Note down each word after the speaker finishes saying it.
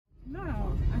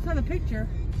saw the picture.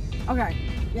 Okay.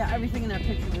 Yeah, everything in that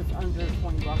picture was under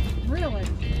 20 bucks. Really?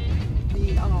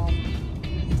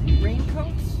 The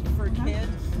raincoats for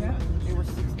kids, Yeah. they were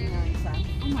 69 cents.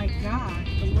 Oh my God.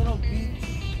 The little beach,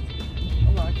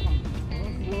 a lot of fun.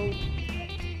 Float.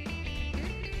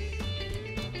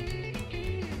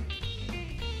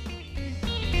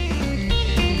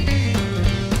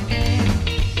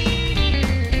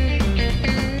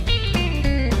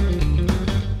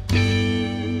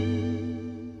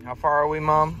 How far are we,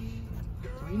 Mom?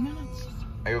 3 minutes.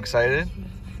 Are you excited?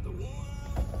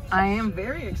 I am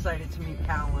very excited to meet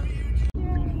Callan.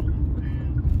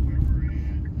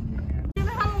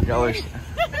 Y'all are...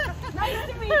 Nice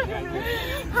to meet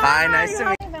you. Hi, nice to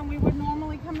meet you. Then we would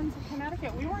normally come into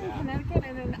Connecticut. We were in Connecticut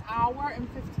in an hour and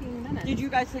 15 minutes. Did you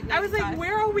guys take 95? I was like,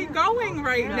 where are we going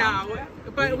right now?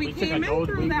 But we came in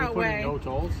through that way. No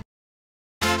tolls.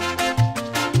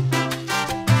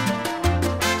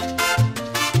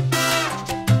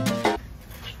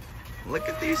 Look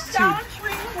at these two. Dollar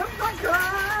Tree with my girl.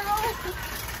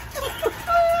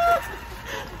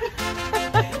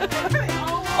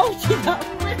 Oh, she got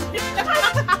rich.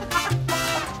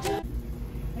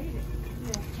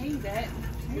 Hate it.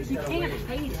 You can't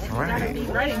hate it. You Right. gotta be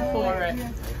ready for it.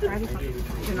 Ready for it.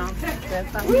 You know,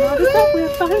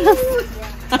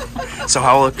 So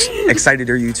how excited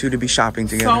are you two to be shopping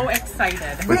together? so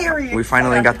excited. We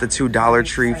finally got the two Dollar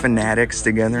Tree fanatics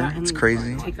together. It's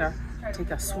crazy. Take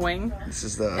a swing. This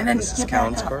is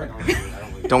Callan's cart.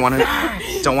 Don't want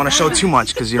to show too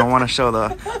much because you don't want to show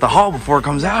the haul before it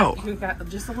come out. We got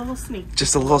just a little sneak.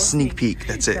 Just a little sneak peek.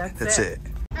 That's it. That's it.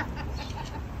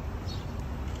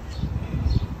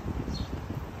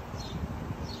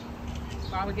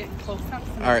 While we're getting close up.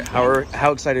 All right.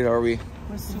 How excited are we?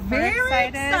 We're super Very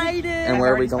excited. And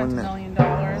where are we going $1 now? million.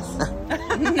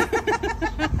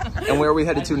 And where are we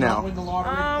headed to now?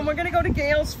 We're gonna go to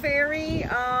Gales Ferry,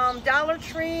 Dollar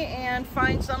Tree, and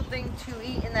find something to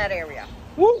eat in that area.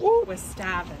 Woo woo. We're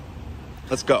starving.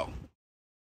 Let's go.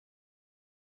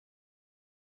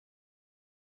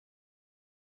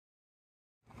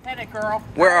 Hit it, girl.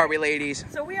 Where are we, ladies?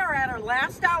 So we are at our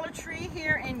last Dollar Tree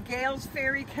here in Gales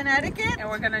Ferry, Connecticut. And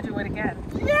we're gonna do it again.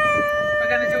 Yay! We're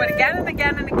gonna do it again and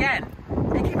again and again.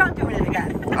 And keep on doing it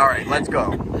again. All right, let's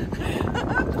go.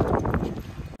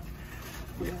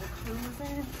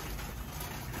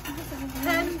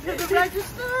 Head to the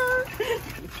register.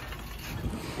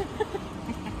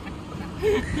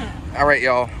 All right,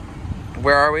 y'all.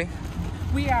 Where are we?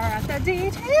 We are at the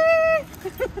DT.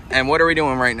 And what are we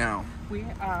doing right now? We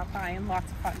are buying lots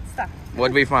of fun stuff.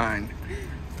 What'd we find?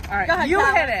 All right, Go ahead, you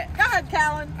Callan. hit it. Go ahead,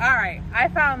 Callan. All right, I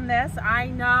found this. I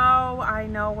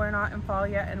know we're not in fall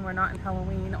yet and we're not in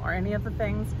Halloween or any of the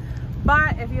things.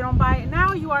 But if you don't buy it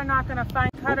now, you are not gonna find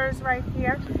cutters right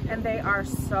here. And they are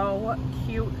so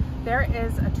cute. There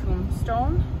is a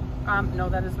tombstone. No,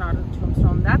 that is not a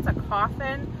tombstone. That's a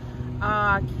coffin,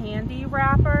 candy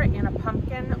wrapper, and a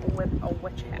pumpkin with a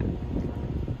witch hat.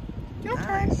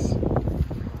 Nice.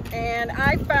 And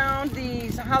I found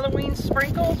these Halloween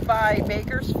sprinkles by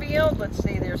Bakersfield. Let's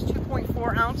see, there's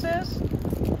 2.4 ounces.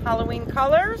 Halloween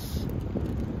colors.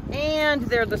 And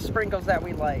they're the sprinkles that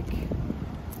we like.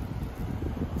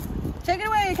 Take it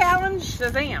away, Callan.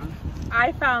 Shazam.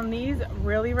 I found these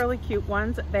really, really cute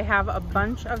ones. They have a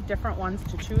bunch of different ones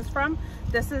to choose from.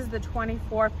 This is the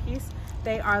 24 piece.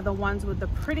 They are the ones with the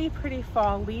pretty, pretty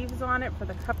fall leaves on it for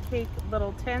the cupcake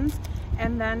little tins.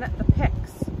 And then the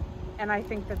picks. And I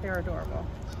think that they're adorable.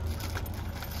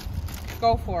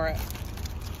 Go for it.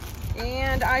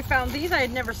 And I found these. I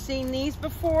had never seen these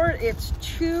before. It's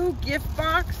 2 gift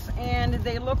box and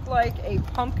they look like a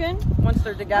pumpkin once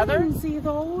they're I together. didn't see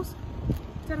those.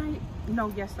 Did I?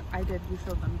 No, yes, I did. You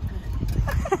showed them to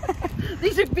me.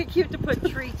 These would be cute to put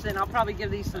treats in. I'll probably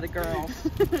give these to the girls.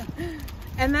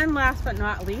 And then last but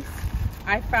not least,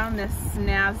 I found this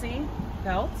snazzy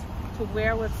belt to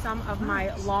wear with some of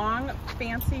my long,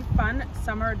 fancy, fun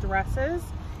summer dresses.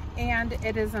 And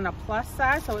it is in a plus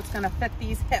size, so it's gonna fit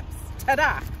these hips.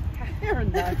 Ta-da! Hearing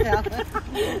that,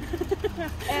 Callan.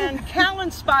 And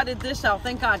Callan spotted this out,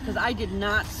 thank God, because I did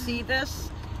not see this.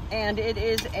 And it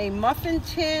is a muffin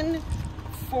tin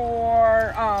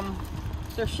for,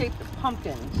 they're shaped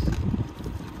pumpkins.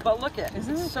 But look at it,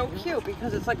 it's so cute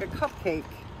because it's like a cupcake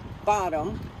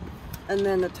bottom. And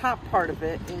then the top part of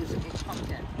it is a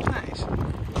pumpkin. Nice.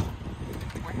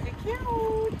 Pretty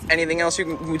cute. Anything else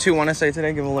you two want to say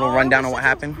today? Give a little rundown of what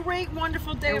happened. Great,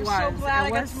 wonderful day. It I'm so was. glad I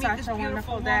It got was to meet such this a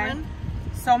beautiful wonderful day. woman.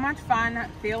 So much fun.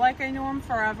 Feel like I knew him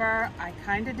forever. I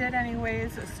kind of did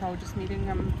anyways. So just meeting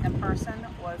him in person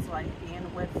was like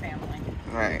being with family.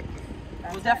 All right.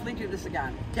 We'll definitely do this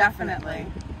again. Definitely.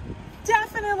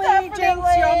 Definitely. Definitely. Jinx,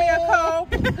 you owe me a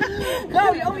Coke.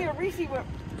 No, you owe me a Reese with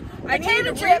I need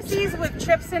potato chips. Reese's with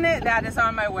chips in it. That is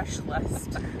on my wish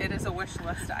list. It is a wish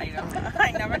list item.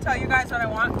 I never tell you guys what I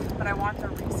want, but I want the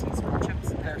Reese's with chips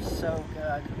in it. They're so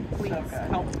good. Please So good.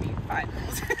 help me find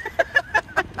those.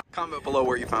 Comment below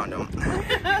where you found them.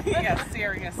 Yes,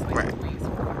 seriously, Right. please.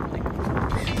 Quickly.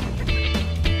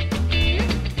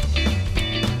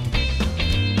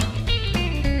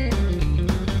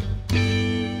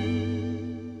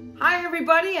 Hi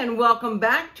everybody, and welcome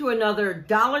back to another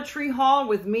Dollar Tree haul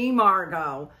with me,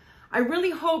 Margo. I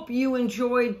really hope you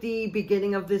enjoyed the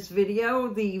beginning of this video,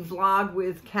 the vlog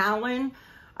with Callan.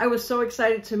 I was so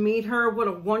excited to meet her. What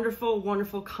a wonderful,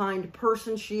 wonderful, kind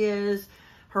person she is.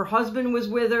 Her husband was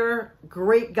with her.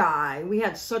 Great guy. We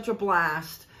had such a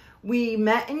blast. We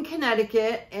met in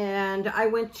Connecticut, and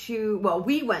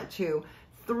we went to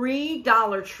 3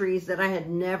 Dollar Trees that I had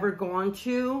never gone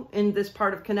to in this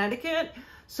part of Connecticut.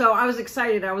 So I was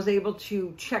excited. I was able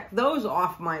to check those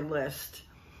off my list.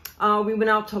 We went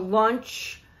out to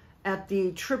lunch at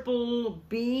the Triple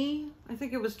B. I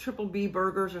think it was Triple B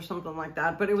Burgers or something like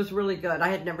that, but it was really good. I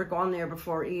had never gone there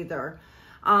before either.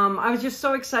 I was just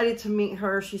so excited to meet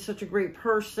her. She's such a great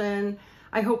person.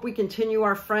 I hope we continue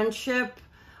our friendship.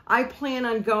 I plan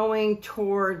on going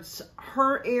towards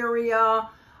her area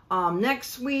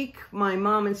next week. My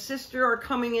mom and sister are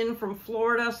coming in from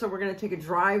Florida, so we're going to take a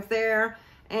drive there.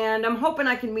 And I'm hoping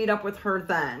I can meet up with her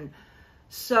then.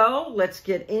 So let's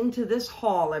get into this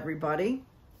haul, everybody.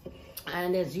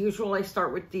 And as usual, I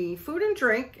start with the food and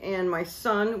drink, and my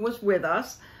son was with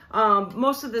us.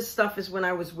 Most of this stuff is when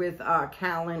I was with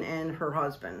Callan and her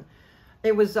husband.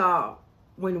 It was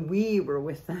when we were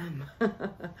with them.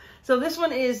 So this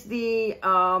one is the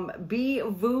Bee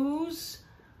Vooz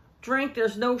drink.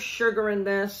 There's no sugar in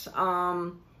this.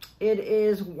 It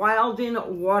is Wilden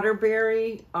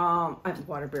Waterberry,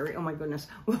 Waterberry, oh my goodness,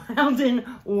 Wilden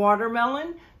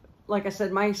Watermelon. Like I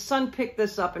said, my son picked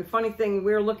this up, and funny thing,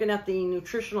 we were looking at the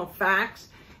nutritional facts,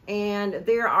 and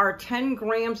there are 10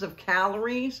 grams of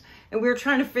calories, and we were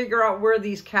trying to figure out where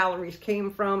these calories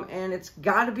came from, and it's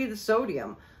got to be the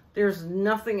sodium. There's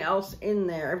nothing else in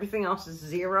there. Everything else is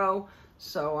 0,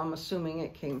 so I'm assuming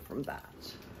it came from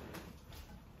that.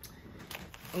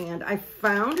 And I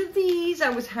found these. I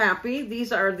was happy.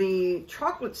 These are the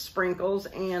chocolate sprinkles,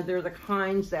 and they're the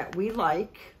kinds that we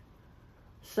like.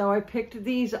 So I picked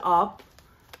these up.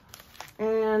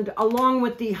 And along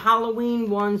with the Halloween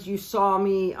ones, you saw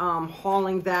me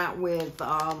hauling that with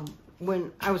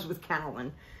when I was with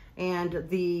Callan. And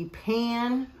the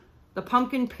pan, the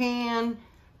pumpkin pan,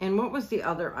 and what was the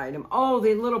other item? Oh,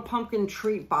 the little pumpkin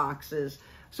treat boxes.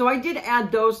 So I did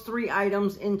add those 3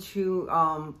 items into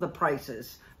the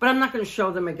prices. But I'm not going to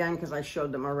show them again because I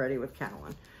showed them already with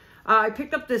Callan. I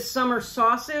picked up this summer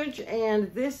sausage,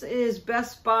 and this is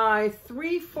Best Buy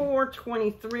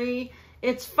 3/4/23.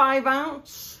 It's 5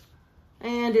 ounce,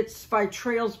 and it's by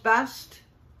Trails Best.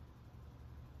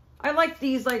 I like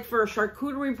these like for a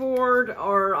charcuterie board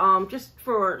or just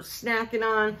for snacking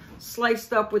on,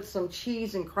 sliced up with some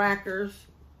cheese and crackers.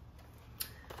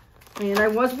 And I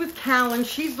was with Callan.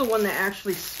 She's the one that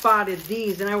actually spotted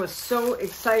these, and I was so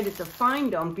excited to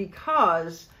find them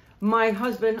because my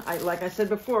husband, like I said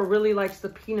before, really likes the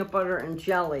peanut butter and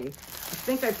jelly. I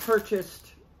think I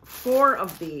purchased 4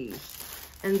 of these,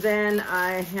 and then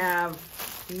I have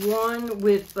one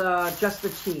with just the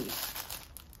cheese.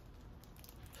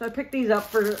 So I picked these up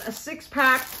for a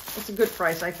 6-pack. It's a good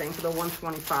price, I think, for the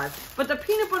 $1.25. But the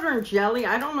peanut butter and jelly,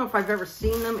 I don't know if I've ever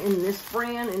seen them in this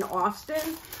brand in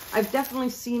Austin. I've definitely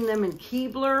seen them in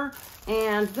Keebler,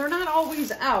 and they're not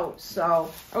always out. So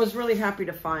I was really happy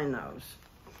to find those.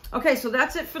 Okay, so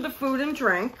that's it for the food and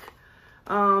drink.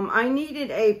 I needed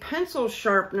a pencil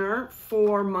sharpener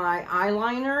for my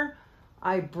eyeliner.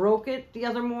 I broke it the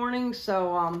other morning,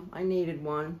 so I needed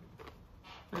one.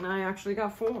 And I actually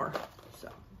got 4. So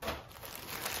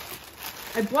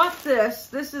I bought this.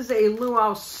 This is a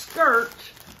luau skirt.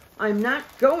 I'm not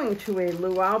going to a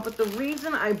luau, but the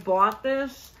reason I bought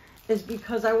this is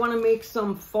because I want to make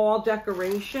some fall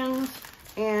decorations,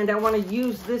 and I want to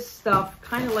use this stuff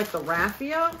kind of like the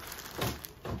raffia.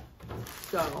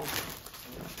 So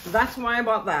that's why I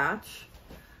bought that.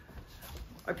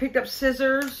 I picked up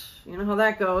scissors. You know how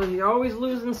that goes. You're always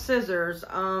losing scissors.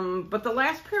 But the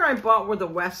last pair I bought were the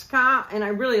Westcott, and I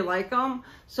really like them.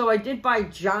 So I did buy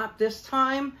Jot this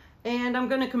time, and I'm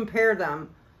going to compare them.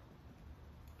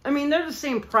 I mean, they're the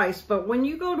same price, but when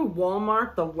you go to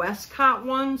Walmart, the Westcott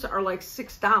ones are like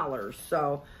 $6.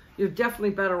 So you're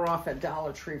definitely better off at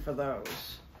Dollar Tree for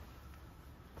those.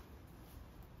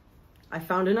 I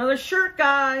found another shirt,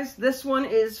 guys. This one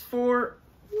is for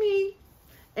me.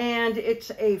 And it's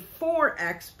a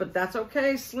 4X, but that's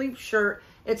okay. Sleep shirt.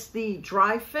 It's the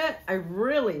dry fit. I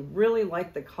really, really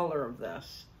like the color of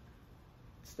this.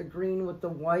 It's the green with the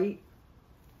white.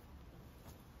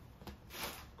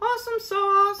 Awesome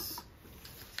sauce.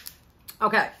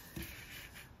 Okay.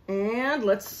 And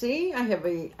let's see. I have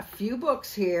a few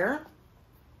books here.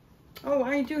 Oh,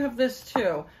 I do have this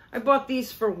too. I bought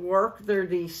these for work. They're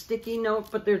the sticky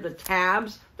note, but they're the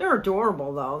tabs. They're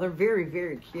adorable though. They're very,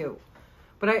 very cute.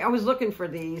 But I was looking for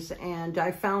these, and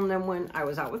I found them when I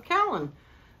was out with Callan.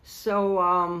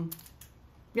 So,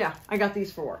 yeah, I got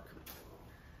these for work.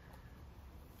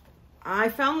 I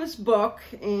found this book,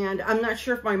 and I'm not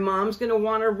sure if my mom's going to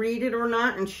want to read it or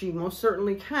not, and she most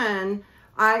certainly can.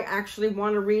 I actually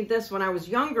want to read this. When I was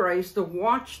younger, I used to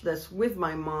watch this with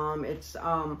my mom. It's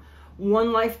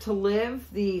One Life to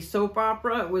Live, the soap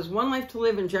opera. It was One Life to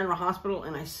Live in General Hospital,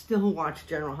 and I still watch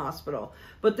General Hospital.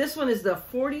 But this one is the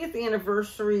 40th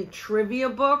anniversary trivia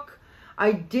book.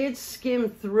 I did skim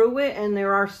through it, and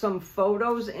there are some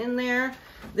photos in there.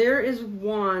 There is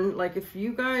one, like if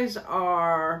you guys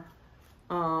are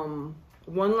One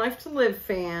Life to Live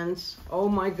fans, oh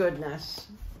my goodness,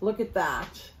 look at that.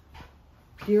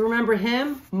 Do you remember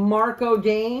him? Margo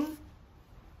Dane.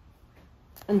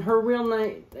 And her real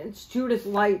name, it's Judith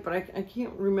Light, but I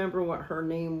can't remember what her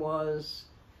name was.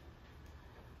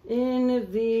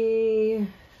 In the,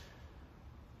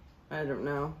 I don't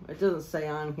know. It doesn't say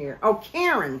on here. Oh,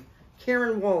 Karen.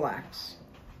 Karen Wolax.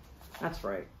 That's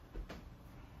right.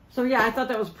 So yeah, I thought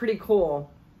that was pretty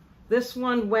cool. This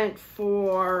one went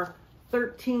for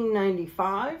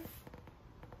 $13.95.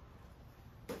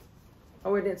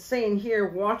 Oh, and it's saying here,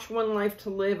 watch One Life to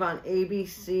Live on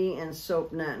ABC and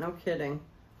SoapNet. No kidding.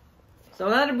 So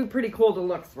that'd be pretty cool to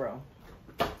look through.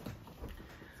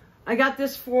 I got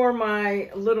this for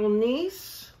my little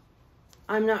niece.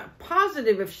 I'm not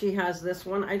positive if she has this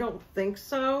one. I don't think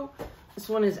so. This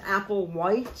one is Apple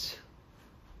White.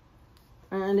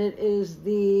 And it is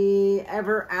the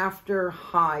Ever After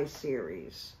High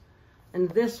series. And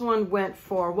this one went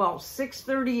for, well,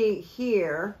 $6.38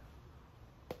 here,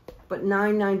 but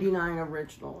 $9.99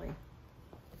 originally.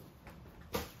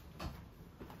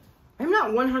 I'm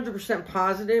not 100%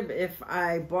 positive if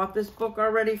I bought this book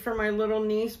already for my little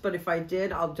niece, but if I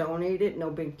did, I'll donate it. No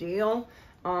big deal.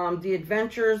 The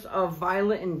Adventures of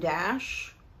Violet and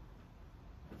Dash.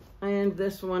 And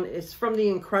this one is from The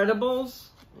Incredibles.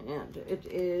 And it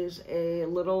is a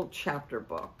little chapter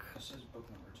book. This is book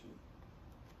number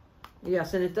 2.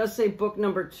 Yes, and it does say book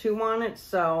number 2 on it,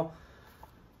 so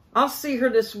I'll see her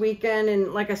this weekend,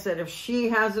 and like I said, if she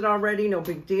has it already, no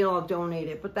big deal, I'll donate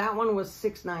it. But that one was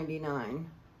 $6.99.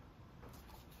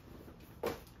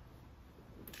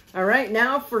 All right,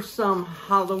 now for some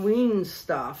Halloween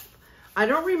stuff. I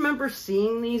don't remember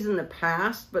seeing these in the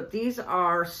past, but these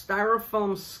are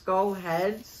styrofoam skull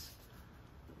heads.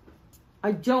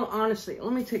 I don't honestly,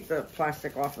 let me take the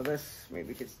plastic off of this. Maybe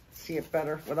you can see it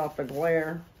better without the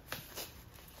glare.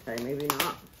 Okay, maybe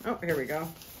not. Oh, here we go.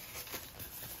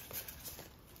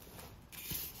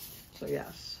 So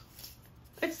yes,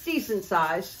 it's decent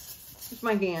size. It's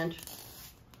my hand.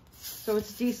 So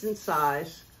it's decent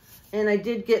size. And I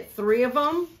did get 3 of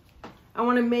them. I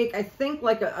want to make, I think,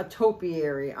 like a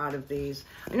topiary out of these.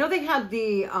 I know they had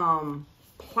the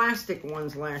plastic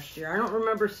ones last year. I don't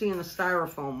remember seeing the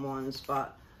styrofoam ones,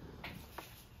 but.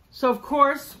 So of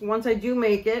course, once I do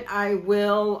make it, I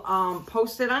will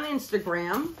post it on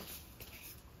Instagram.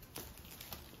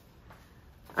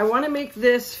 I want to make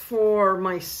this for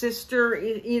my sister,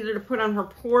 either to put on her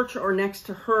porch or next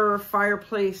to her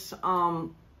fireplace.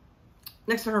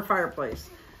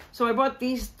 So I bought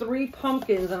these 3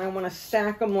 pumpkins, and I want to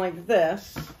stack them like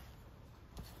this.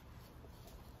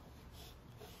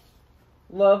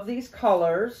 Love these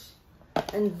colors.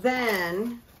 And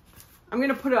then I'm going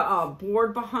to put a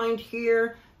board behind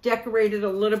here, decorate it a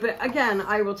little bit. Again,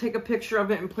 I will take a picture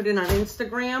of it and put it on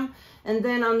Instagram. And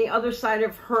then on the other side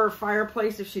of her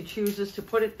fireplace, if she chooses to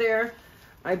put it there,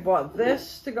 I bought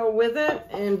this to go with it.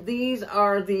 And these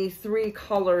are the 3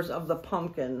 colors of the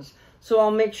pumpkins. So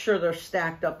I'll make sure they're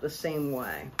stacked up the same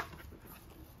way.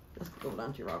 Let's go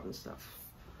down to your Robin stuff.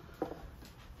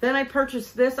 Then I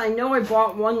purchased this. I know I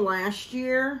bought one last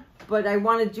year, but I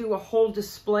want to do a whole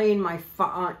display in my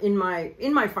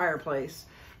fireplace.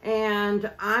 And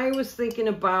I was thinking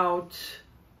about,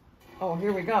 oh,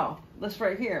 here we go. This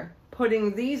right here.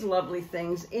 Putting these lovely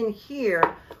things in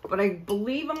here, but I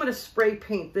believe I'm going to spray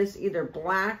paint this either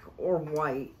black or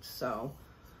white. So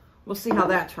we'll see how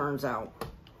that turns out.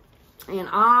 And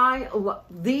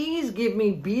these give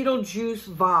me Beetlejuice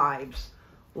vibes.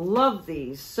 Love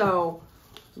these. So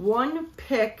one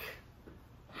pick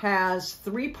has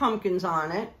 3 pumpkins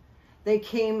on it. They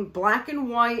came black and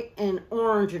white and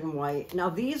orange and white. Now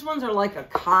these ones are like a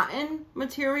cotton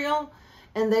material,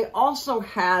 and they also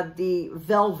had the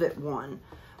velvet one.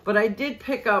 But I did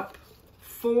pick up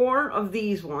 4 of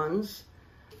these ones,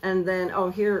 and then,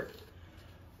 oh, here,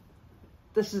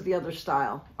 this is the other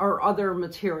style, or other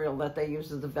material that they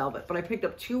use as the velvet. But I picked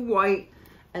up 2 white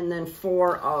and then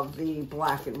 4 of the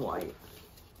black and white.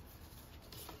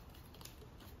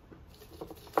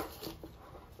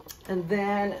 And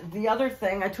then the other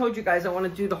thing, I told you guys I want to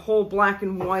do the whole black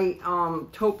and white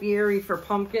topiary for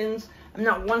pumpkins. I'm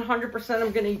not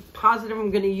 100% positive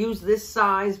I'm going to use this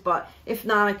size, but if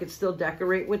not, I could still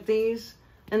decorate with these.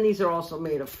 And these are also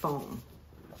made of foam.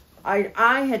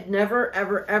 I had never,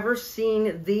 ever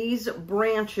seen these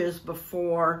branches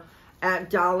before at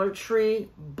Dollar Tree,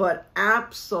 but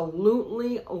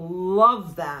absolutely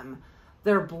love them.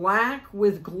 They're black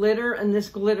with glitter, and this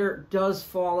glitter does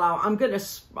fall out. I'm going to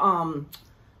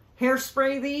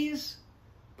hairspray these,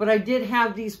 but I did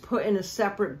have these put in a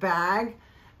separate bag,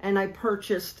 and I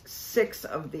purchased 6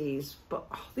 of these. But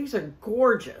oh, these are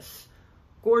gorgeous.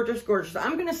 Gorgeous, gorgeous.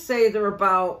 I'm going to say they're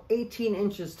about 18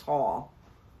 inches tall.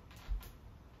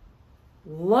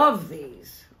 Love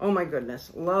these. Oh my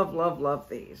goodness. Love, love, love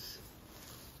these.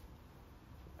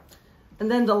 And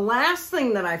then the last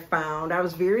thing that I found, I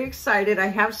was very excited. I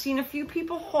have seen a few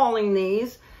people hauling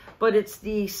these, but it's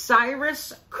the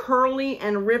Cyrus Curly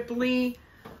and Ripley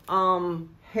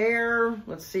hair.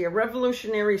 Let's see, a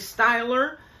revolutionary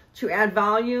styler to add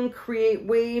volume, create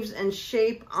waves and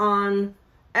shape on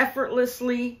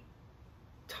effortlessly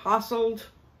tousled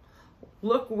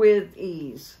look with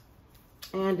ease.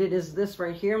 And it is this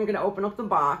right here. I'm going to open up the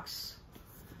box.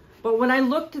 But when I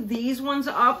looked these ones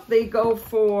up, they go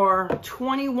for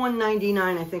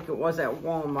 $21.99, I think it was, at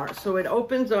Walmart. So it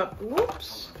opens up,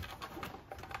 whoops,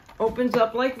 opens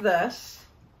up like this.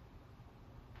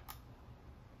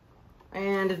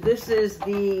 And this is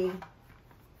the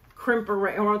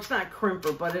crimper, well, it's not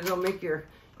crimper, but it'll make you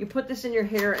put this in your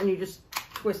hair and you just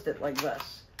twist it like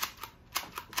this.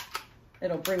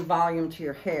 It'll bring volume to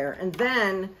your hair. And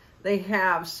then they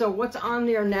have, so what's on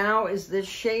there now is this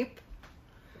shape.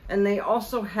 And they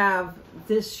also have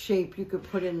this shape you could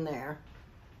put in there.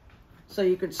 So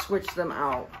you could switch them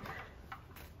out.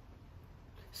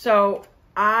 So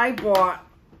I bought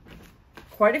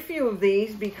quite a few of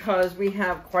these because we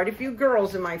have quite a few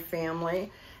girls in my family.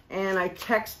 And I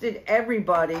texted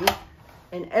everybody,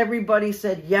 and everybody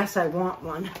said, yes, I want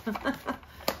one.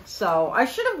 So I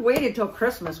should have waited till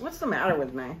Christmas. What's the matter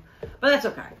with me? But that's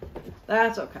okay.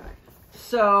 That's okay.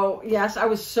 So, yes, I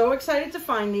was so excited to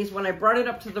find these. When I brought it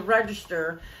up to the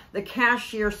register, the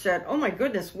cashier said, oh my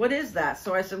goodness, what is that?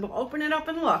 So I said, well, open it up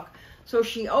and look. So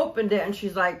she opened it and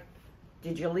she's like,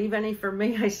 did you leave any for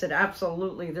me? I said,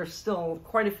 absolutely. There's still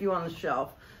quite a few on the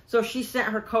shelf. So she sent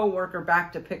her coworker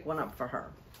back to pick one up for her.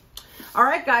 All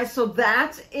right, guys, so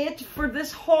that's it for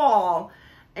this haul.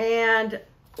 And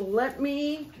let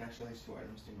me... Can I show these 2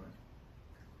 items to you?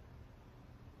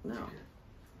 No.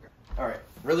 All right,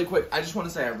 really quick, I just want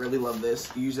to say I really love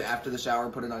this. You use it after the shower,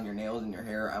 put it on your nails and your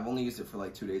hair. I've only used it for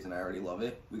like 2 days and I already love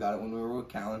it. We got it when we were with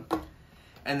Callan.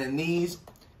 And then these,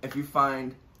 if you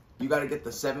find, you got to get the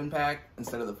 7-pack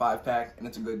instead of the 5-pack, and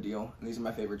it's a good deal. And these are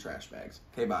my favorite trash bags.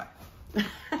 Okay, bye.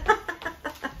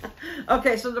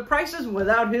 Okay, so the prices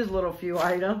without his little few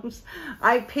items,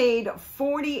 I paid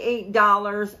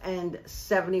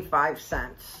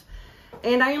 $48.75.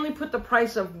 And I only put the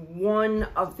price of one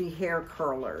of the hair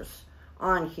curlers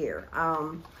on here.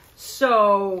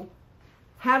 So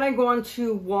had I gone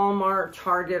to Walmart,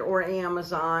 Target, or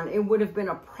Amazon, it would have been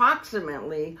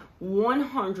approximately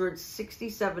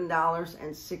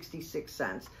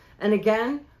 $167.66. And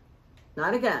again,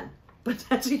 not again, but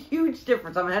that's a huge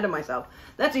difference. I'm ahead of myself.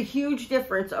 That's a huge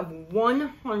difference of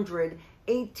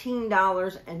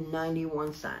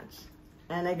 $118.91.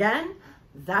 And again,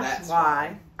 that's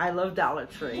why I love Dollar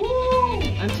Tree. Woo!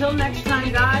 Until next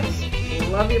time, guys,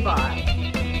 love you, bye.